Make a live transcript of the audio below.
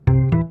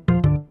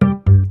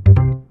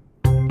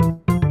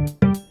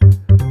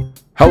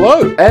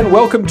Hello and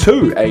welcome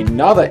to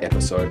another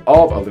episode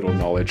of A Little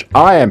Knowledge.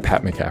 I am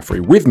Pat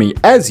McCaffrey. With me,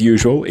 as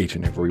usual, each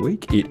and every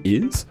week, it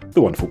is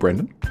the wonderful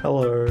Brendan.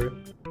 Hello.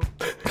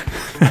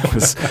 That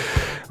was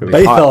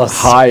really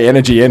high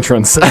energy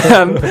entrance.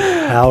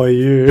 How are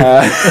you?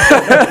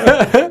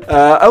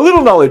 A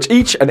Little Knowledge.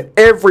 Each and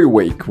every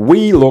week,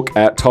 we look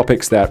at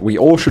topics that we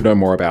all should know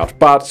more about,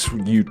 but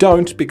you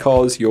don't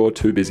because you're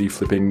too busy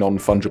flipping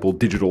non-fungible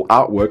digital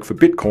artwork for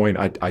Bitcoin.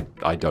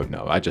 I don't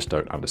know. I just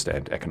don't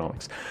understand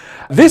economics.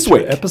 This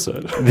week,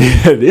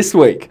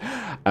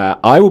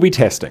 I will be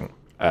testing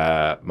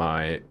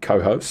my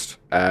co-host.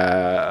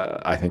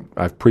 I think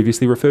I've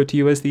previously referred to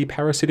you as the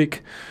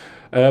parasitic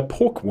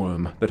pork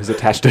worm that has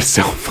attached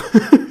itself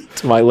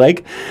to my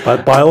leg.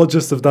 But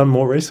biologists have done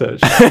more research.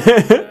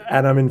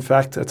 And I'm in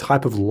fact a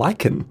type of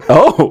lichen.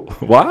 Oh,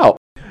 wow.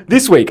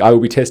 This week I will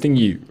be testing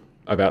you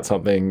about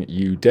something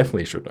you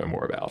definitely should know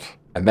more about.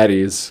 And that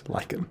is...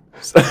 lichen.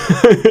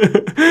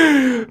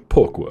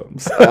 Pork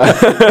worms.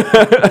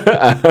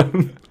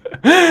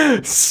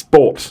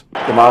 Sport.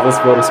 The marvelous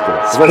world of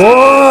sports.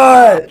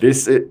 Sport!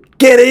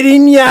 Get it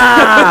in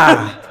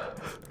ya!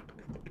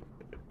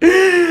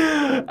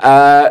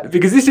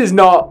 Because this is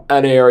not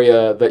an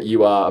area that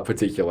you are a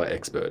particular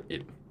expert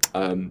in.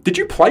 Did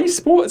you play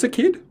sport as a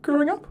kid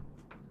growing up?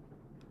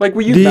 Like,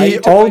 were you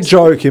made to old play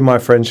joke in my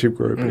friendship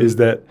group is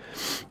that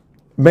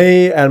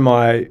me and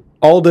my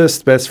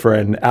oldest best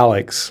friend,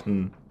 Alex,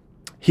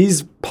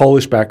 his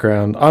Polish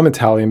background, I'm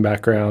Italian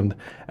background,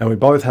 and we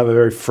both have a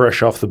very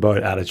fresh off the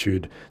boat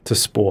attitude to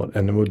sport.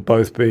 And it would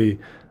both be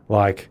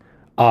like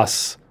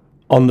us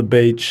on the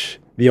beach,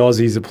 the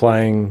Aussies are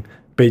playing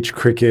beach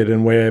cricket,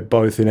 and we're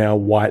both in our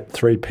white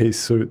three-piece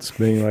suits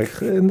being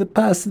like, in the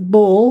pass the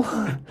ball.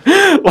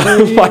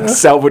 like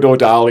Salvador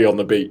Dali on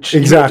the beach.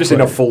 Exactly. Just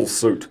in a full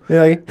suit.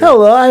 You're like,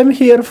 hello, I'm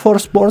here for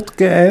sport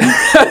game.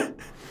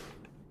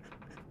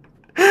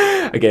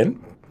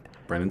 Again,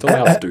 Brandon's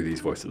allowed to do these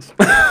voices.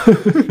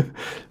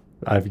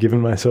 I've given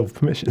myself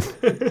permission.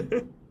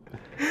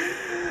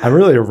 I'm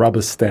really a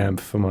rubber stamp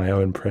for my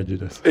own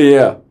prejudice.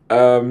 Yeah.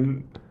 Yeah.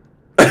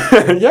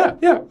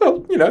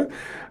 Well, you know,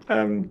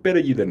 better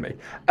you than me.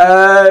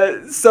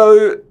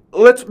 So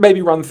let's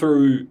maybe run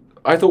through...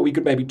 I thought we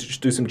could maybe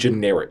just do some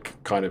generic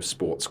kind of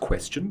sports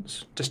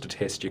questions, just to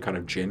test your kind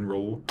of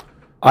general...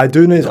 I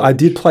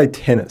did play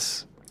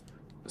tennis.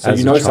 So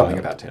you know something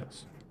about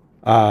tennis?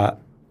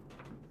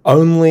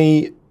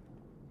 Only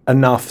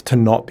enough to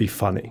not be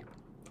funny.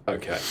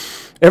 Okay.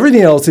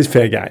 Everything else is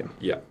fair game.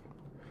 Yeah.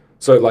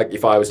 So, like,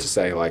 if I was to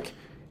say, like,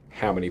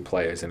 how many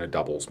players in a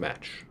doubles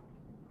match?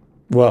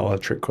 Well, a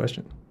trick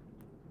question.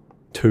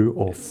 2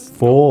 or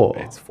 4?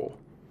 It's 4.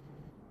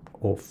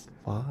 Or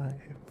 5?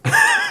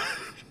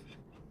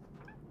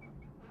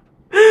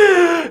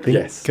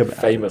 Yes,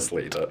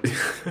 famously.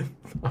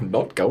 I'm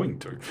not going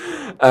to.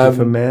 If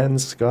a man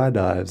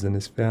skydives and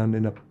is found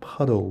in a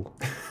puddle,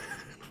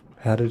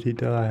 how did he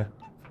die?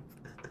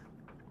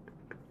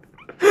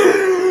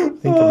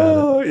 Think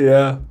about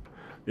it.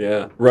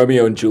 Yeah.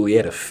 Romeo and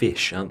Juliet are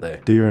fish, aren't they?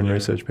 Do your own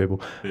research, people.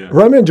 Yeah.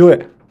 Romeo and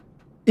Juliet.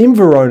 In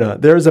Verona,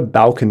 there is a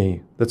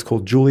balcony that's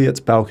called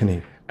Juliet's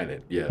Balcony.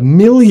 And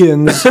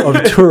Millions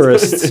of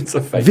tourists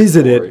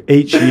visit story. it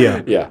each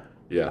year.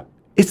 Yeah.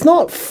 It's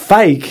not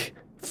fake.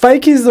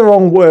 Fake is the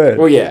wrong word.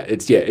 Well,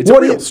 it's a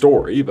real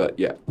story, but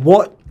yeah.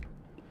 What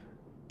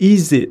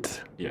is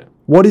it? Yeah.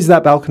 What is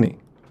that balcony?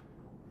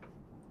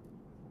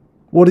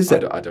 What is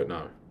it? I don't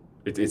know.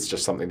 It's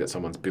just something that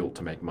someone's built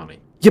to make money.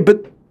 Yeah,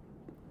 but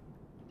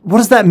what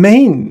does that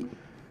mean?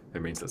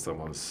 It means that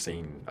someone's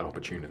seen an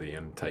opportunity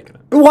and taken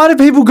it. Why do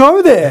people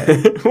go there?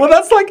 Well,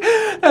 that's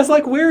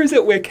like where is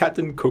it where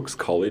Captain Cook's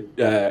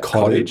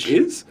cottage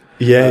is?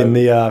 Yeah, in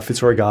the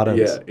Fitzroy Gardens.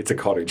 Yeah, it's a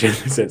cottage in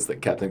the sense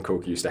that Captain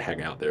Cook used to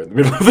hang out there in the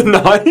middle of the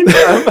night.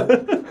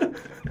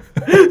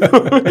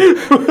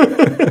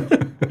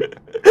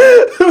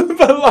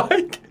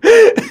 But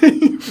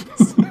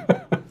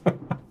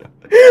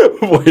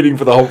waiting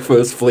for the whole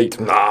first fleet.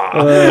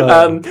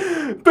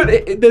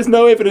 But there's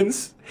no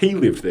evidence he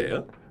lived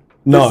there.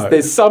 No.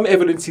 There's some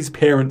evidence his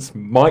parents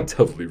might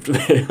have lived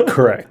there.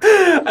 Correct.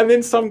 And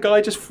then some guy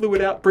just flew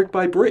it out brick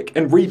by brick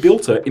and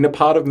rebuilt it in a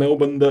part of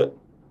Melbourne that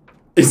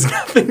is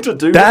nothing to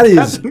do with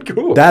Captain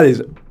Cook. That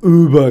is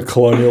uber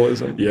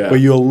colonialism. Yeah. Where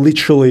you're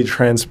literally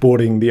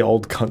transporting the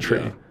old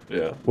country.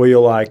 Yeah. Where you're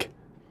like,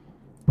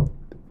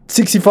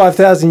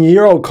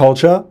 65,000-year-old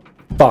culture?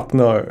 Fuck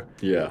no.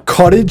 Yeah.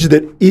 Cottage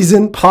that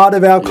isn't part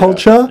of our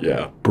culture?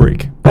 Yeah.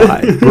 Brick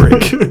by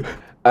brick.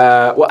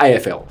 Well,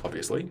 AFL,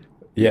 obviously.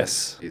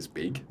 Yes. Is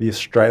big. The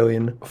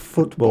Australian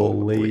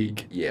Football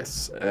League.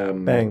 Yes.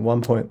 Bang,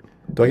 1 point.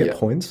 Do I get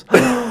points?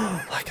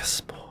 Like a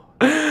sport.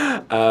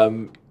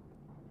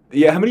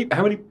 Yeah, how many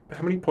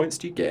points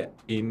do you get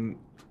in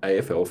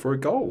AFL for a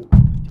goal?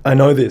 I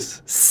know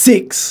this.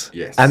 6.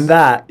 Yes. And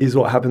that is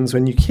what happens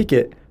when you kick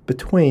it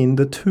between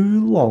the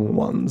 2 long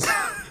ones.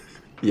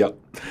 Yep.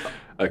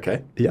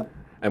 Okay. Yep.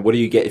 And what do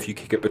you get if you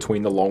kick it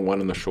between the long one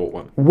and the short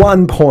one?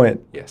 1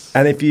 point. Yes.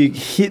 And if you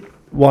hit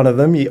one of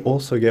them, you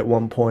also get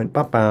 1 point.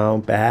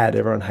 Bad.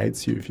 Everyone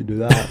hates you if you do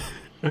that.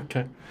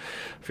 Okay.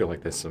 I feel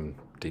like there's some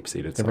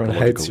deep-seated Everyone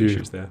psychological hates you.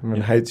 issues there.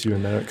 Everyone hates you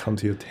and they don't come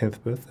to your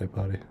 10th birthday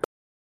party.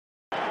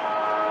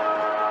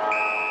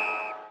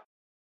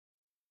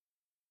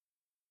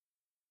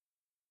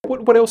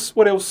 What else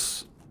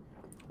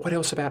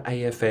about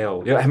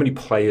AFL? You know, how many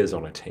players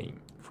on a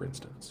team, for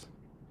instance?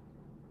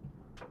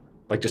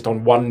 Like just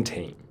on one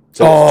team.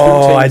 So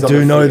Oh, two I teams on do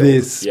the know field.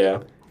 this.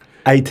 Yeah.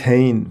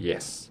 18.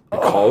 Yes.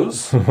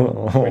 Because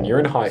when you're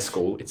in high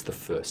school, it's the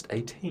first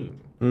 18,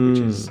 which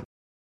is...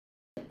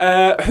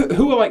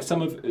 who are like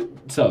some of...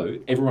 So,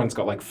 everyone's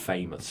got like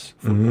famous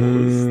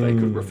footballers they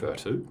could refer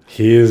to.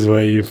 Here's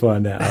where you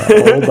find out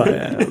how old I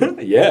am.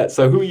 Yeah,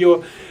 so who are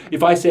your...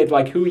 If I said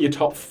like, who are your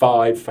top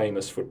 5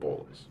 famous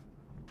footballers?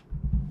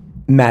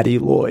 Matty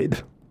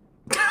Lloyd.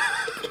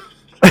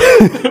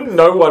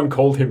 No one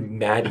called him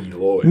Matty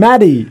Lloyd.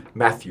 Matthew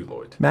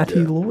Lloyd. Matty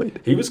Lloyd.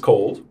 He was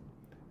called...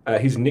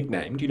 his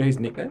nickname... Do you know his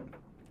nickname?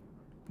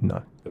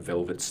 No. The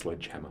Velvet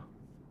Sledgehammer.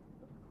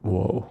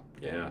 Whoa.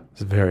 Yeah.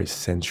 It's very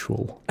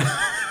sensual.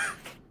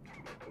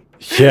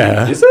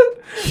 Yeah. Is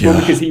it? Yeah. Well,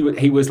 because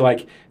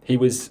he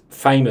was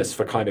famous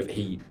for kind of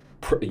he'd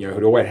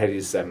always had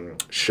his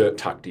shirt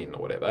tucked in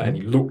or whatever, and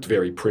he looked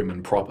very prim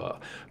and proper,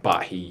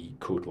 but he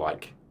could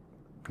like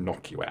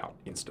knock you out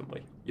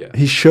instantly. Yeah.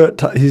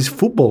 His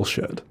football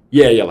shirt.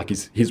 Yeah, like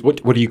his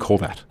what do you call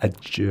that? A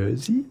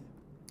jersey?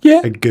 Yeah.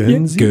 A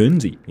Guernsey? Yeah,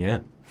 Guernsey. Yeah.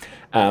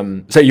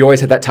 So you always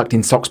had that tucked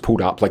in, socks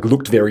pulled up, like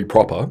looked very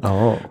proper.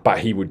 Oh. But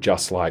he would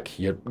just like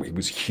he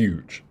was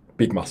huge,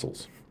 big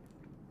muscles.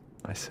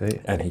 I see.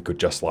 And he could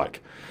just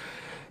like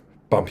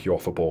bump you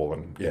off a ball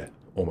and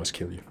almost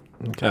kill you.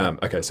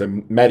 Okay, so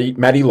Matty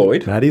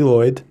Lloyd. Matty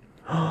Lloyd.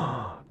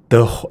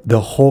 The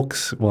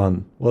Hawks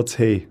one. What's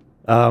he?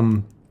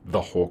 The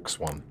Hawks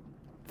one.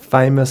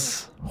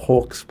 Famous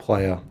Hawks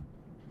player.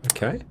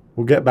 Okay.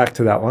 We'll get back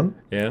to that one.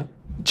 Yeah.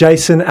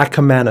 Jason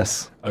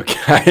Ackermanis.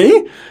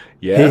 Okay.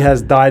 Yeah. He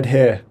has dyed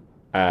hair.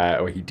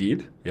 Or he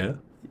did. Yeah.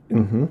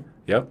 Mm-hmm.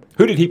 Yep.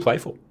 Who did he play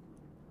for?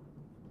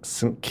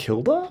 St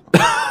Kilda?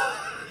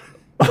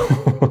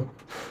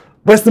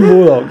 Western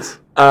Bulldogs.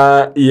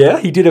 Yeah,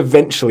 he did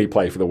eventually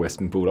play for the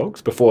Western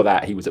Bulldogs. Before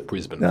that, he was at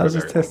Brisbane. No, I for was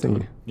a just very long testing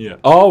time. you. Yeah.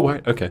 Oh,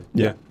 wait. Okay.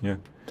 Yeah.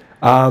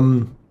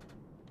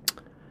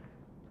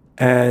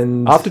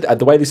 And After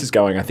the way this is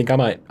going, I think I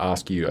might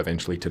ask you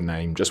eventually to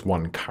name just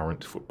one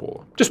current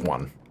footballer. Just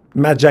one.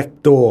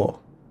 Magic Door.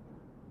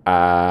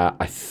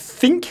 I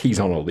think he's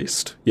on a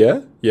list.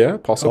 Yeah,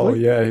 possibly. Oh,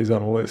 yeah, he's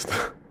on a list.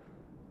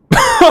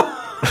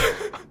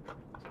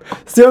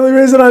 It's the only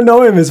reason I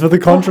know him is for the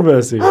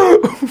controversy.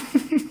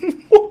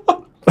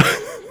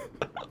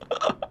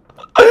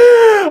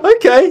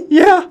 Okay,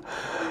 yeah.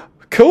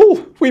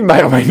 Cool. We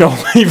may or may not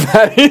leave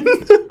that in.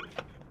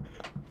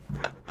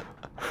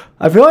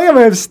 I feel like I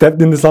may have stepped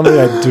into something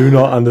I do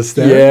not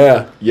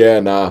understand. Yeah,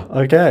 nah.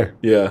 Okay.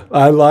 Yeah.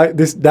 I like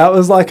this. That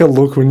was like a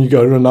look when you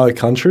go to another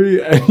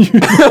country and you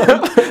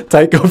like,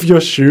 take off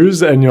your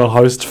shoes and your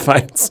host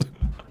faints.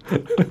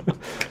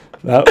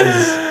 That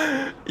was...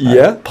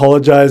 Yeah. I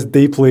apologize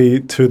deeply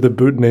to the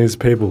Bhutanese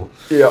people.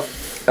 Yeah.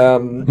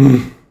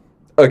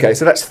 Okay,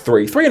 so that's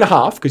 3.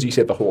 3.5, because you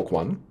said the Hawk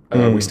one.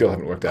 We still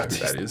haven't worked out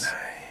who that is.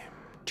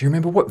 Do you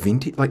remember what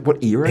vintage, like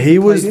what era He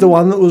was played the in?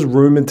 one that was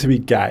rumoured to be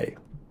gay.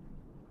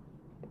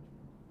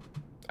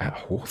 At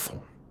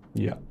Hawthorn.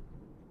 Yeah.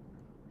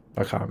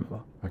 I can't remember.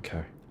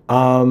 Okay.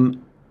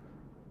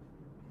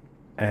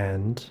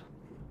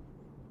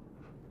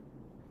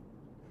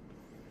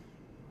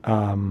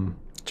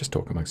 Just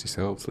talk amongst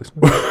yourselves,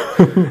 listeners.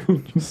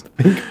 Just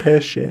think,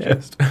 pair,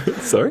 share.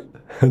 Sorry?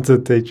 It's a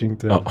teaching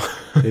term. Oh.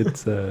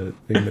 It's a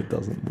thing that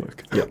doesn't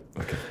work. Yeah.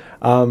 Okay.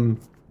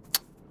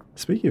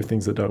 Speaking of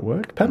things that don't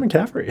work, Pat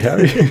McCaffrey, how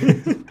are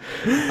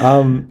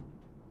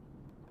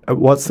you?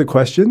 What's the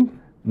question?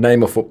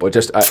 Name a football,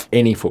 just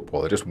any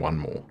footballer, just one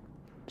more.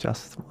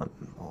 Just one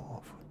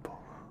more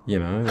football. You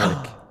know,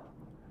 like...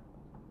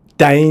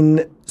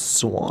 Dane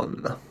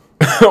Swan.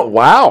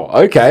 Wow.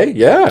 Okay.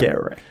 Yeah.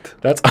 Correct.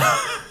 That's...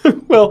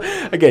 Well,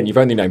 again, you've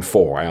only named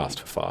 4. I asked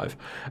for 5.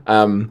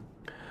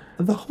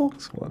 The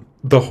Hawks one.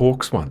 The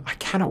Hawks one. I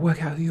cannot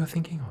work out who you're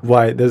thinking of.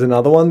 Wait, there's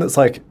another one that's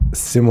like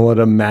similar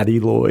to Matty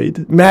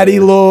Lloyd. Matty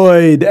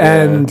Lloyd.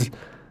 And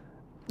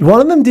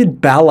one of them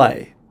did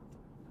ballet.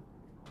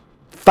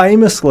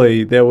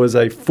 Famously, there was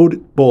a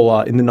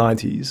footballer in the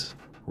 90s.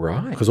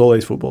 Right. Because all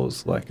these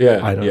footballers, like,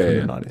 I know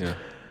from the 90s. Yeah.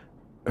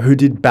 Who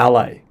did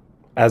ballet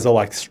as a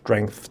like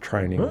strength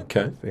training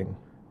thing.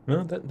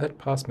 No, that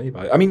passed me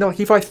by. I mean, like,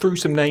 if I threw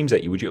some names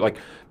at you, would you like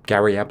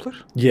Gary Ablett?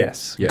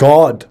 Yes. Yeah.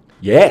 God.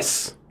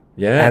 Yes.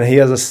 Yeah. And he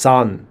has a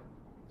son.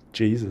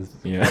 Jesus.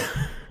 Yeah.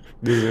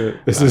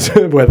 This is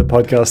where the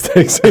podcast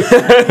takes us.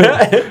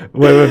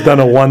 Where we've done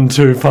a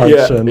 1-2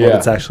 punch and what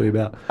it's actually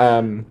about.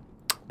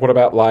 What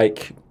about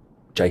like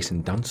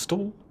Jason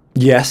Dunstall?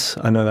 Yes,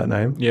 I know that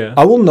name. Yeah.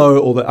 I will know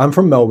all that. I'm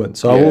from Melbourne,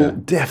 so I will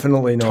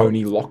definitely know.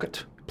 Tony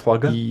Lockett.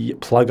 Plugger?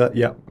 Plugger,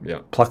 yeah.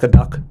 Plucker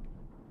Duck.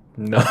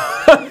 No.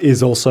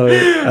 Is also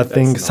a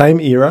thing. Same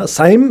era.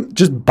 Same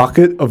just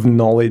bucket of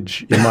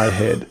knowledge in my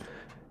head.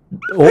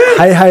 or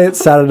Hey Hey It's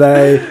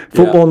Saturday,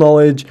 Football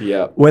Knowledge.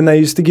 Yeah. When they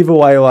used to give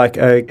away like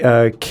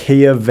a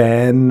Kia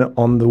van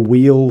on the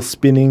wheel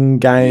spinning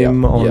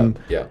game on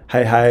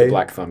Hey Hey. The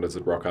Black Thunders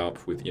would rock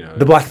up with,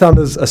 The Black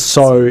Thunders are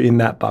so in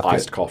that bucket.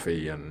 iced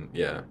coffee and Is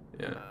yeah,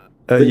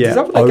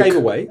 that what they gave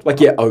away?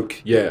 Like,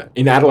 Oak, yeah.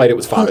 In Adelaide, it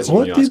was Farmers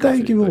What Union did iced they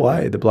coffee, give but,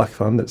 away? The Black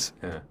Thunders.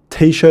 Yeah.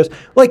 T-shirts.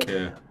 Like,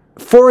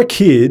 for a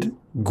kid,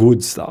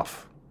 good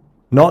stuff.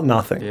 Not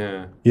nothing.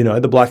 Yeah. You know,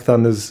 the Black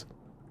Thunders,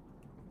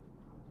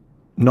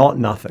 not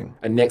nothing.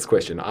 And next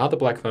question. Are the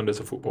Black Thunders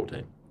a football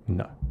team?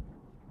 No.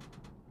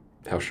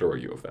 How sure are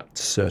you of that?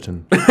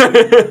 Certain.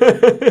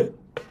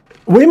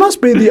 We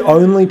must be the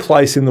only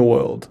place in the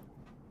world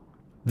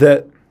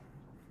that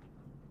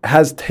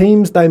has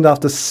teams named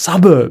after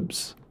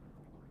suburbs.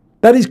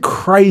 That is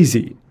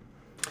crazy.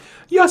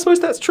 Yeah, I suppose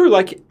that's true.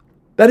 Like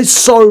That is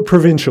so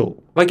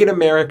provincial. in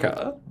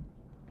America,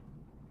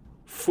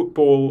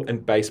 football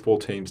and baseball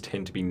teams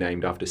tend to be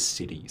named after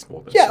cities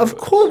more than Yeah, of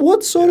suburbs. course.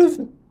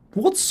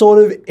 What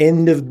sort of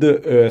end of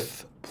the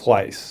earth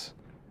place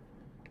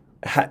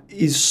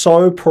is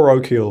so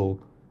parochial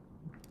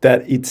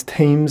that its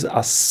teams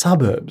are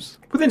suburbs?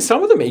 But then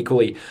some of them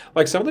equally,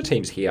 like some of the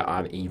teams here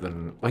aren't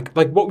even like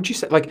what would you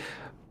say? Like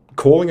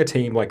calling a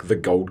team like the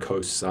Gold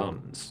Coast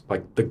Suns,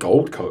 like the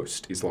Gold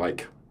Coast is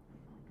like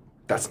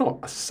that's not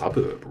a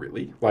suburb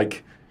really.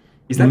 Like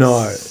is that No,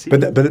 a city?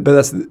 but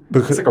that's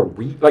because It's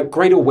like like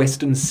Greater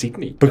Western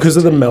Sydney because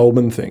of the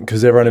Melbourne thing.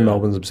 Because everyone in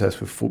Melbourne's obsessed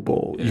with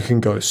football. You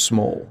can go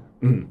small,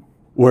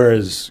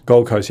 whereas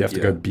Gold Coast you have to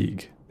go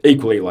big.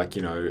 Equally, like,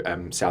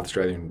 South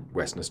Australia and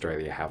Western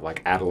Australia have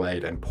like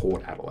Adelaide and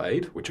Port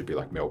Adelaide, which would be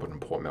like Melbourne and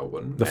Port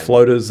Melbourne. The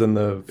floaters and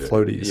the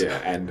floaties. Yeah,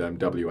 and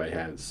WA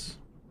has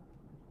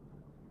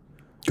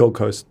Gold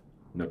Coast.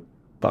 no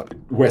But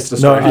West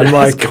no, Australia.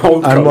 has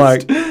Gold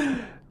Coast.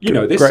 You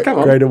know this. Come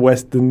on. Greater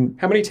Western.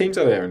 How many teams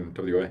are there in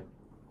WA?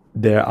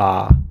 There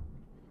are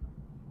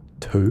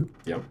 2.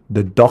 Yep.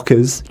 The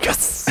Dockers.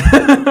 Yes!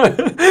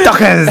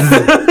 Dockers!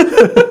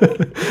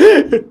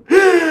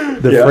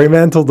 The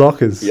Fremantle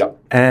Dockers. Yep.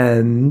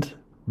 And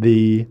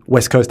the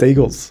West Coast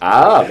Eagles.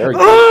 Ah, very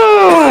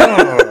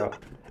good.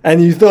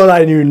 And you thought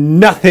I knew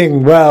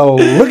nothing. Well,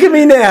 look at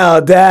me now,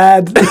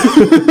 Dad.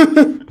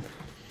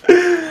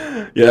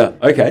 Yeah.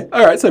 Okay.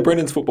 All right. So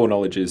Brendan's football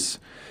knowledge is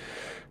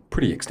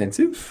pretty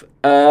extensive.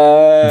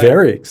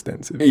 Very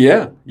extensive.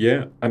 Yeah.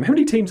 Yeah. How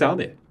many teams are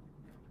there?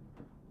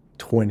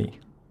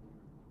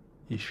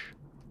 20-ish.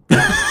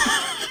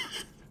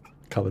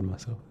 Covered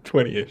myself.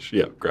 20-ish.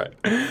 Yeah. Great.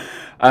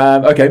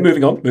 Okay.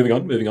 Moving on.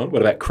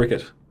 What about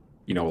cricket?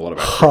 You know a lot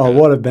about cricket. Oh,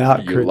 what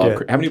about You love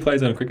cricket? How many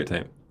players on a cricket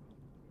team?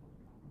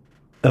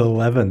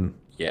 11.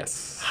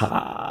 Yes.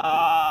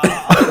 How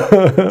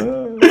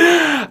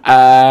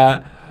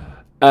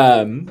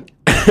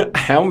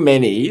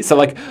many? So,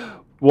 like,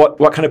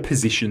 what kind of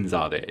positions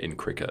are there in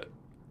cricket?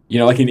 You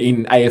know, like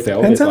in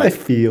AFL. Depends there's how they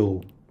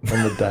feel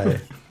on the day.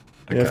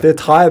 You know, if they're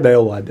tired, they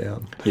all lie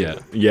down. Yeah.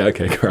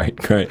 Okay. Great.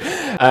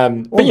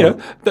 But you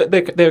know,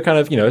 they're kind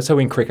of so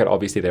in cricket,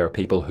 obviously there are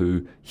people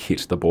who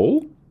hit the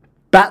ball.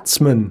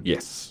 Batsman.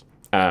 Yes.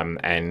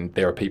 And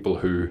there are people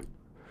who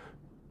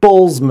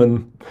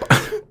Ballsman.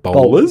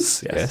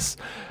 bowlers. Yes.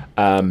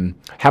 How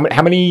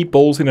many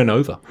balls in an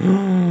over?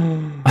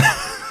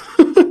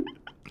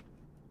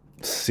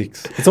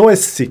 6. It's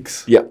always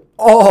 6. Yeah.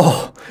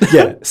 Oh,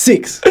 yeah,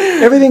 6.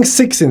 Everything's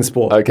 6 in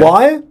sport. Okay.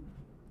 Why?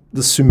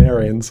 The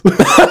Sumerians.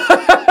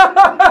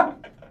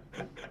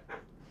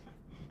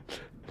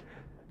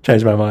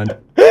 Changed my mind.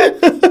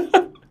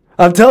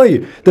 I'm telling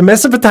you, the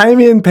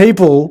Mesopotamian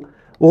people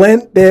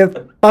lent their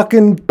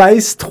fucking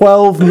base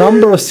 12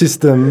 number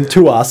system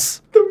to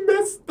us.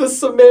 The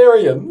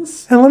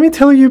Sumerians. And let me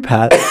tell you,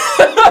 Pat,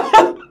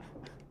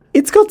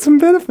 it's got some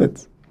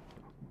benefits.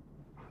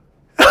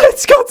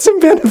 It's got some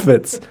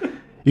benefits.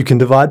 You can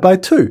divide by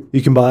 2.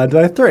 You can divide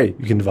by 3.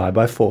 You can divide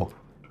by 4.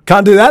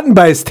 Can't do that in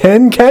base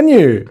 10, can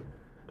you?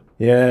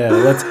 Yeah,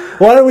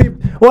 why don't we,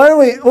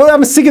 well,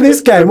 I'm sick of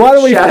this game. Why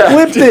don't we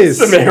flip this?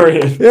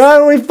 Sumerian. Why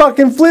don't we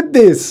fucking flip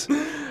this?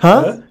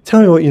 Huh?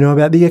 Tell me what you know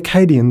about the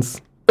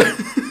Akkadians.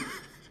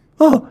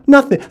 Oh,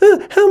 nothing.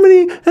 How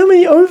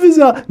many overs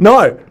are?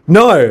 No.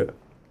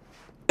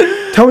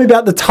 Tell me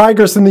about the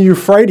Tigris and the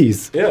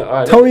Euphrates.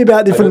 Yeah. Tell me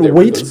about different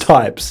wheat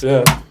types.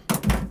 Yeah.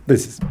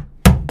 This is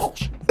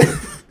bullshit.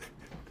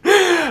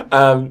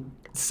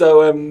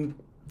 So,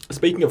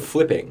 speaking of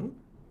flipping,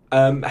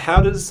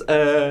 how does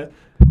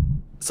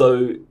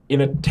so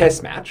in a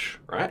test match,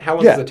 right? How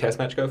long does a test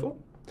match go for?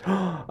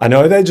 I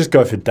know they just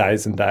go for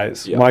days and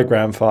days. Yep. My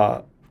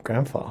grandfather,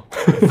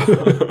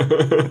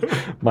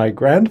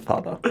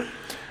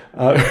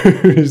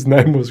 whose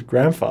name was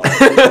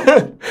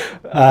Grandfather,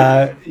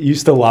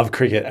 used to love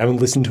cricket and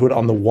would listen to it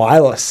on the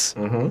wireless.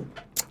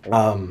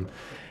 Mm-hmm.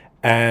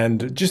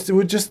 And it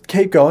would just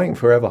keep going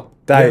forever.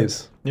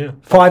 Days. Yeah.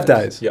 5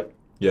 days. Yep.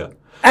 Yeah.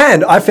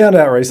 And I found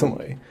out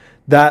recently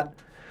that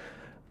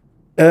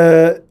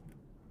if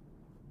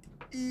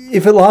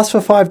it lasts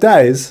for 5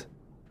 days,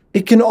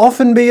 it can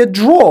often be a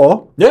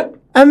draw. Yeah.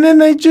 And then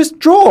they just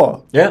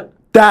draw. Yeah.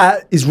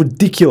 That is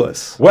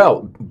ridiculous.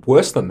 Well,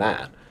 worse than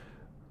that,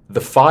 the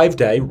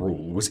 5-day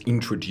rule was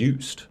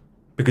introduced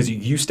because you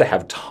used to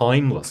have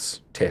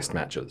timeless test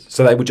matches.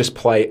 So they would just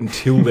play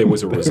until there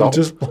was a result.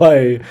 Just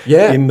play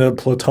in the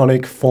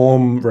platonic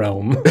form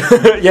realm.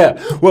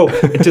 Yeah. Well,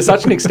 to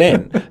such an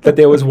extent that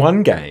there was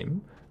one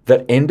game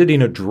that ended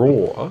in a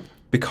draw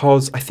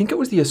because I think it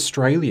was the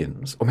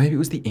Australians or maybe it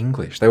was the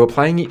English. They were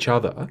playing each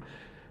other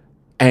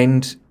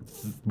and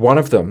one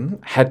of them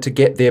had to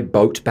get their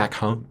boat back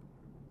home.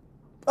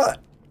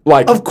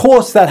 Of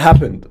course that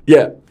happened.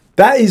 Yeah.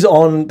 That is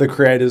on the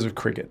creators of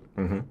cricket.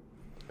 Mm-hmm.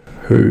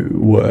 Who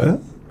were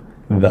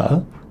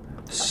the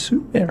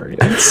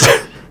Sumerians.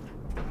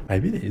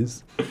 Maybe it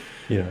is,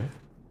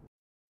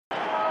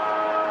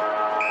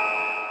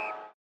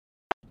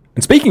 And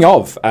speaking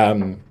of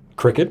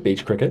cricket,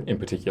 beach cricket in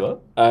particular,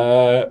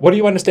 what do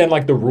you understand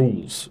like the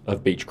rules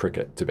of beach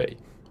cricket to be?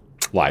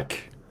 What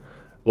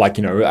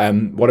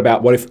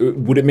if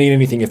would it mean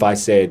anything if I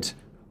said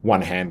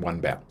one hand,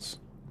 one bounce?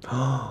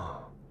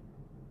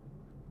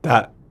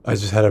 That I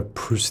just had a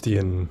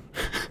Proustian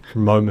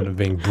moment of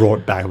being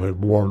brought back with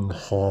one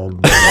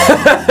hand.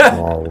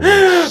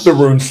 The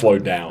room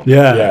slowed down.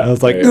 Yeah. I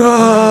was like,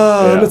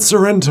 let's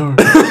Sorrento.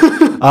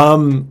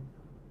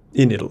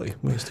 In Italy.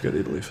 We used to go to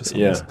Italy for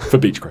summers. Yeah, for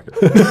beach cricket.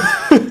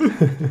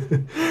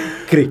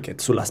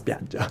 Cricket sulla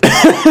spiaggia.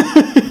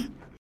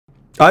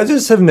 I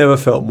just have never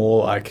felt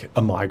more like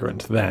a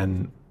migrant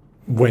than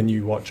when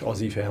you watch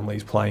Aussie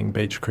families playing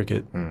beach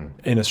cricket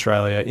in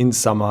Australia in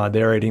summer.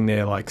 They're eating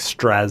their like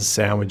Straz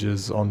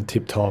sandwiches on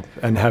Tip Top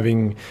and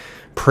having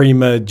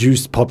Prima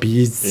juiced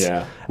poppies.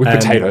 Yeah, with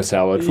potato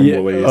salad from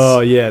Woolies. Oh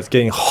yeah, it's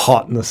getting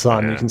hot in the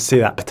sun. You can see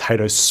that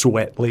potato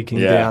sweat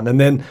leaking down, and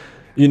then.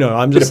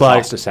 I'm just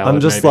like,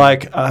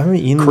 I'm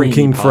in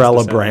looking for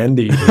alla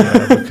brandy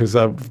because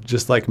I've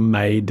just like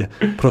made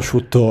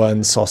prosciutto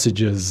and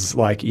sausages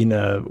like in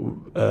a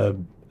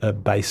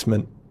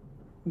basement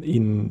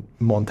in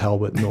Mont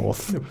Albert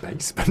North. A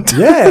basement?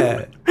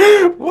 Yeah.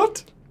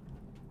 What?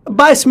 A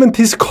basement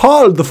is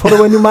called for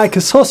when you make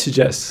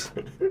sausages.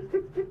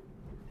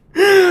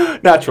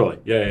 Naturally.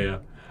 Yeah.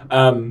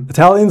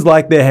 Italians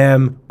like their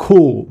ham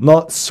cool,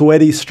 not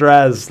sweaty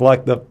Straz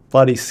like the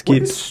bloody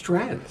skips.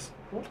 What is Straz?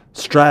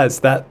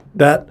 Straz, that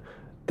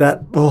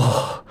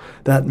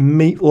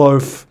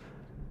meatloaf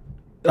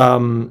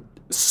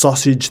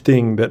sausage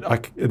thing that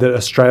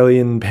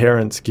Australian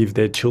parents give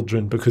their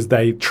children because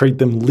they treat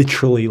them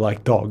literally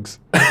like dogs.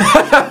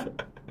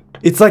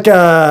 It's like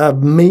a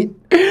meat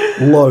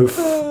loaf.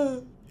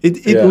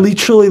 It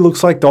literally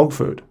looks like dog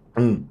food.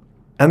 And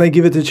they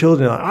give it to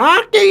children like,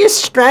 I'll get you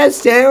Straz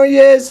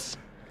sandwiches.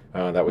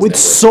 That was with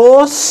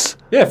sauce.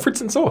 Yeah, Fritz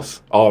and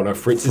sauce. Oh no,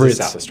 Fritz is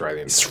South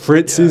Australian.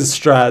 Fritz is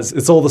Straz.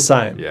 It's all the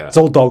same. Yeah. It's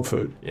all dog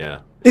food. Yeah.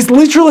 It's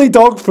literally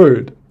dog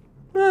food.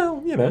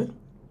 Well,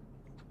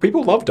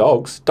 people love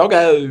dogs.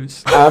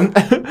 Doggos.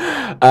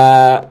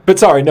 But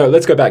sorry, no,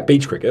 let's go back.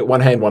 Beach cricket,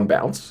 one hand, one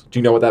bounce. Do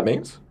you know what that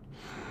means?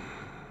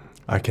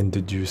 I can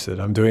deduce it.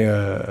 I'm doing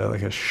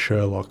a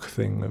Sherlock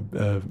thing,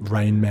 a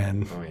Rain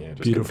Man. Oh yeah,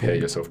 just beautiful. Compare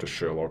yourself to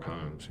Sherlock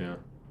Holmes, yeah.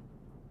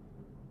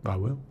 I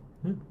will.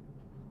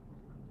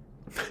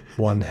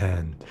 One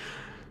hand,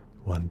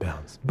 one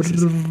bounce. This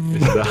is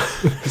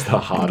the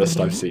hardest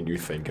I've seen you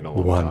think in a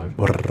long time.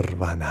 One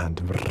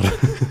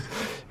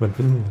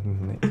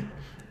hand.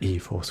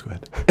 E4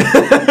 squared.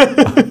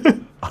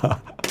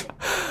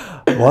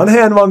 One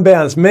hand, one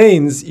bounce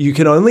means you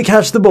can only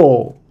catch the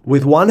ball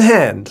with one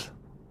hand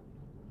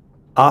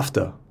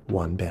after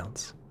one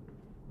bounce.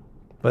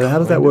 But how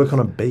does that work on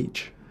a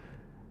beach?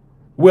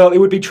 Well, it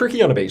would be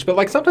tricky on a beach, but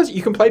like sometimes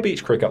you can play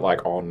beach cricket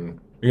like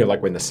on,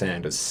 like when the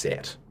sand is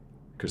set.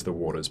 Because the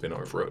water's been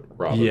over it,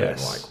 rather than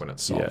like when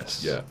it's soft.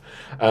 Yes. Yeah.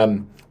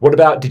 What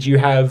about? Did you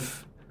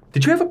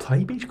ever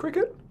play beach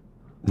cricket?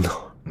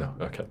 No. No.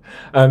 Okay.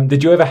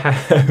 Did you ever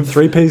have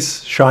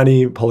 3-piece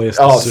shiny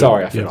polyester? Oh, suit.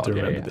 sorry, I you forgot. have to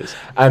remember this.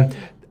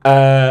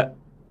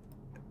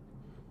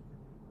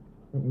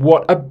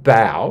 What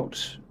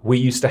about? We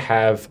used to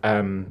have.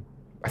 I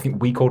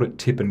think we called it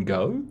tip and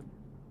go.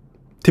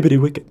 Tippity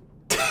Wicket.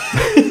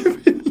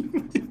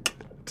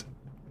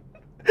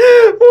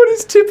 What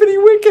is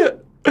Tippity Wicket?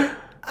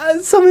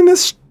 Something that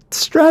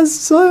Straz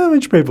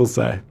sandwich people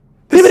say.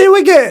 Tippity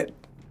Wicket!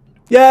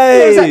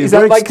 Yay! Is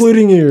that we're like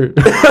excluding you.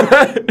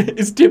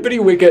 Is Tippity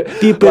Wicket...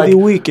 Tippity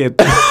Wicket.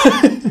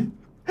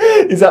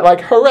 Is that like,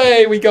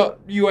 hooray, we got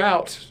you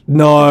out?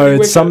 No,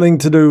 it's something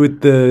to do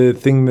with the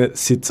thing that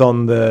sits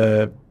on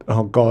the...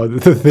 Oh,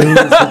 God. The thing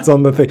that sits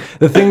on the thing.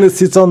 The thing that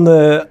sits on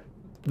the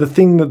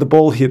thing that the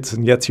ball hits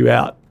and gets you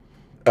out.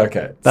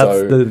 Okay. That's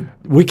the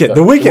wicket.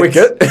 The wicket.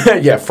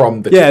 Yeah,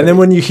 from the Yeah, and then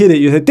when you hit it,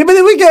 you say,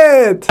 Tippity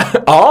Wicket!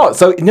 Oh,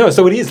 so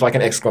it is like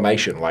an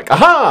exclamation, like,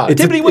 aha,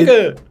 Tippity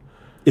Wicket!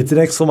 It's an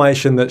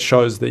exclamation that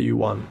shows that you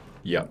won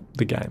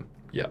the game.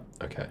 Yeah,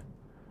 okay.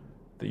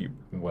 You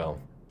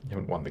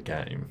haven't won the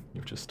game.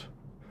 You've just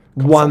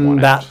won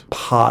that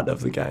part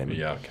of the game.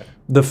 Yeah, okay.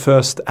 The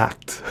first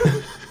act.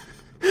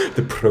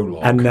 The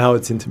prologue. And now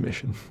it's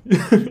intermission.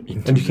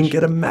 And you can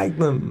get a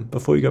Magnum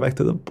before you go back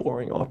to the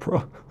boring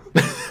opera.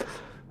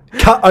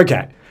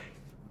 Okay.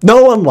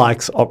 No one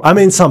likes opera. I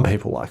mean, some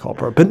people like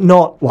opera, but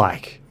not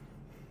really.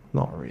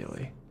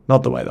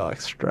 Not the way they like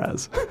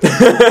Straz.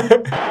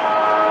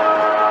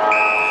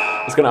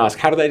 I was going to ask,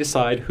 how do they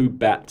decide who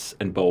bats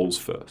and bowls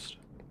first?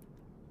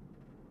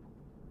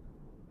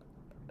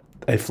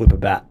 They flip a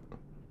bat.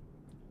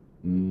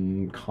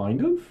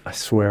 Kind of. I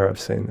swear I've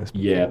seen this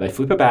before. Yeah, they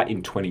flip a bat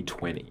in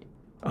 2020.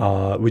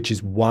 Which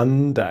is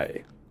one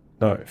day.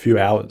 No, a few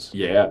hours.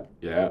 Yeah.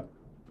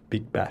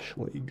 Big Bash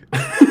League.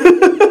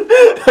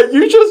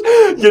 You're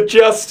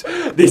just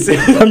this.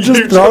 I'm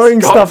just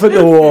throwing stuff at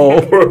the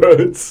wall.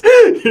 Words.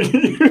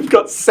 You've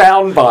got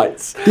sound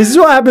bites. This is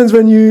what happens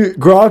when you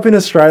grow up in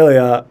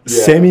Australia,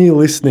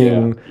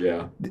 semi-listening.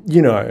 Yeah.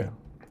 You know.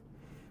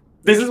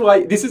 This is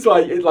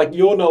why, like,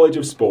 your knowledge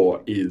of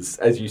sport is,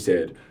 as you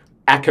said,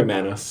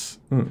 Ackermanis,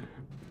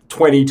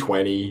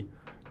 2020,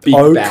 Big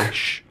Oak,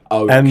 Bash,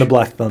 Oak, and the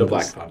Black Thunders. The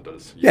Black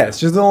Thunders. Yeah, it's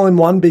just all in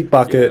one big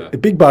bucket. Yeah. A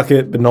big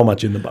bucket, but not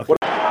much in the bucket.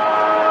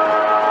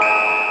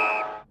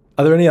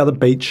 Are there any other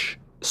beach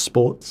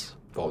sports?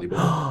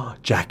 Volleyball.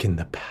 Jack in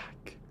the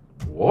Pack.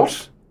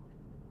 What?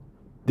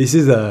 This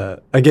is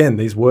again,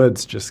 these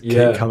words just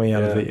keep coming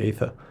out of the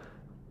ether.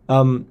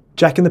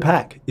 Jack in the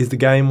Pack is the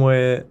game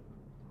where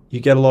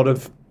you get a lot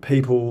of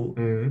people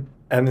and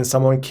then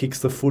someone kicks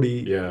the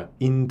footy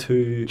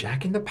into...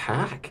 Jack in the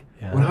Pack?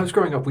 Yeah. When I was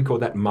growing up, we called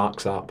that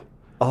marks up.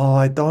 Oh,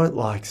 I don't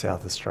like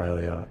South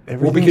Australia.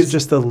 Everything's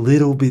just a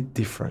little bit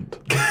different.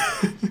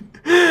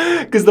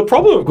 Because the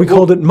problem... We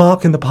called it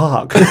Mark in the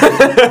Park.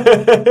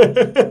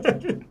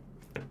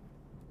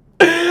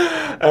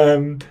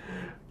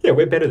 Yeah,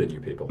 we're better than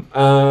you people.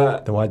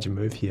 Then why'd you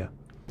move here?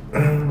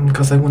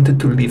 Because I wanted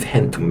to live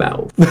hand to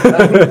mouth.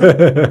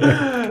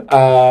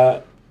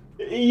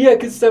 Yeah,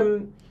 because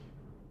the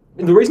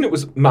reason it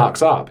was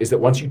marks up is that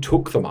once you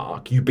took the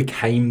mark, you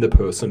became the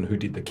person who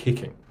did the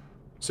kicking.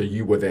 So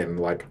you were then,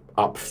 like,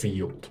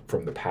 upfield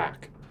from the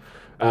pack.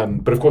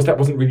 But of course, that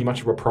wasn't really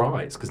much of a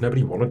prize because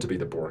nobody wanted to be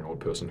the boring old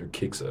person who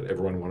kicks it.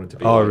 Everyone wanted to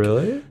be. Oh,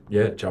 really?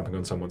 Yeah, jumping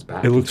on someone's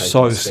back. It looks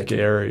so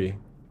scary.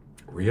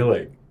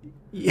 Really?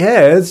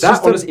 Yeah, it's that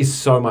just honestly is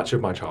so much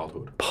of my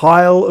childhood.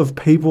 Pile of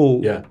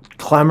people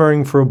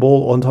clamoring for a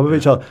ball on top of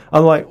each other.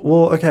 I'm like,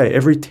 well, okay,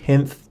 every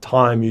 10th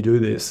time you do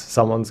this,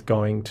 someone's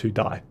going to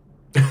die.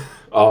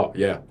 Oh,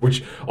 yeah,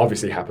 which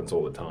obviously happens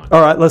all the time.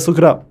 All right, let's look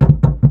it up.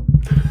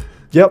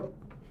 Yep.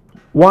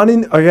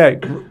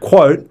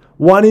 Quote,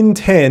 1 in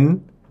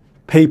 10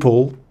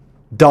 people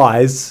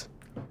dies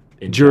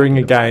during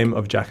a game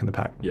of Jack in the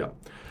Pack. Yeah.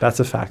 That's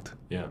a fact.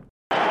 Yeah.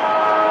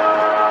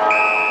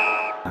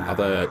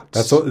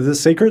 That's the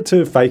secret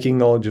to faking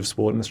knowledge of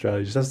sport in Australia.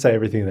 You just have to say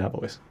everything in that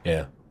voice.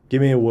 Yeah.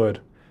 Give me a word.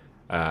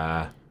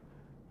 Plugger?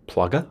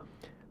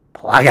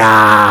 Plugger!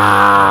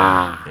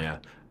 Yeah.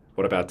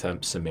 What about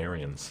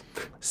Sumerians?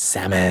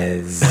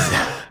 Sammers.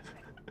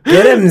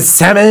 Get him,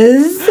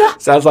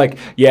 Sammers! Sounds like,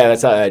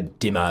 that's a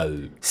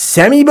demo.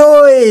 Sammy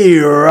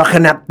boy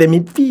rocking up the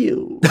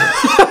midfield.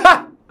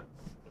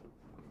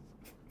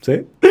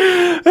 See?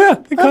 Yeah.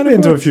 I've been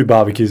into a few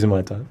barbecues in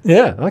my time.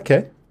 Yeah,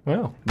 okay.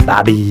 Wow.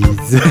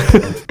 Barbies.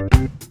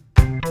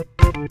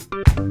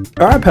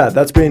 All right, Pat,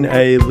 that's been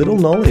a little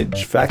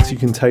knowledge. Facts you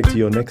can take to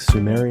your next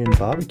Sumerian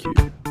barbecue.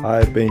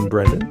 I've been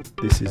Brendan.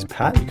 This is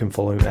Pat. You can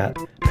follow him at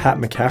Pat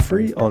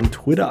McCaffrey on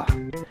Twitter.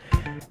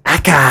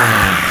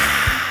 Aka!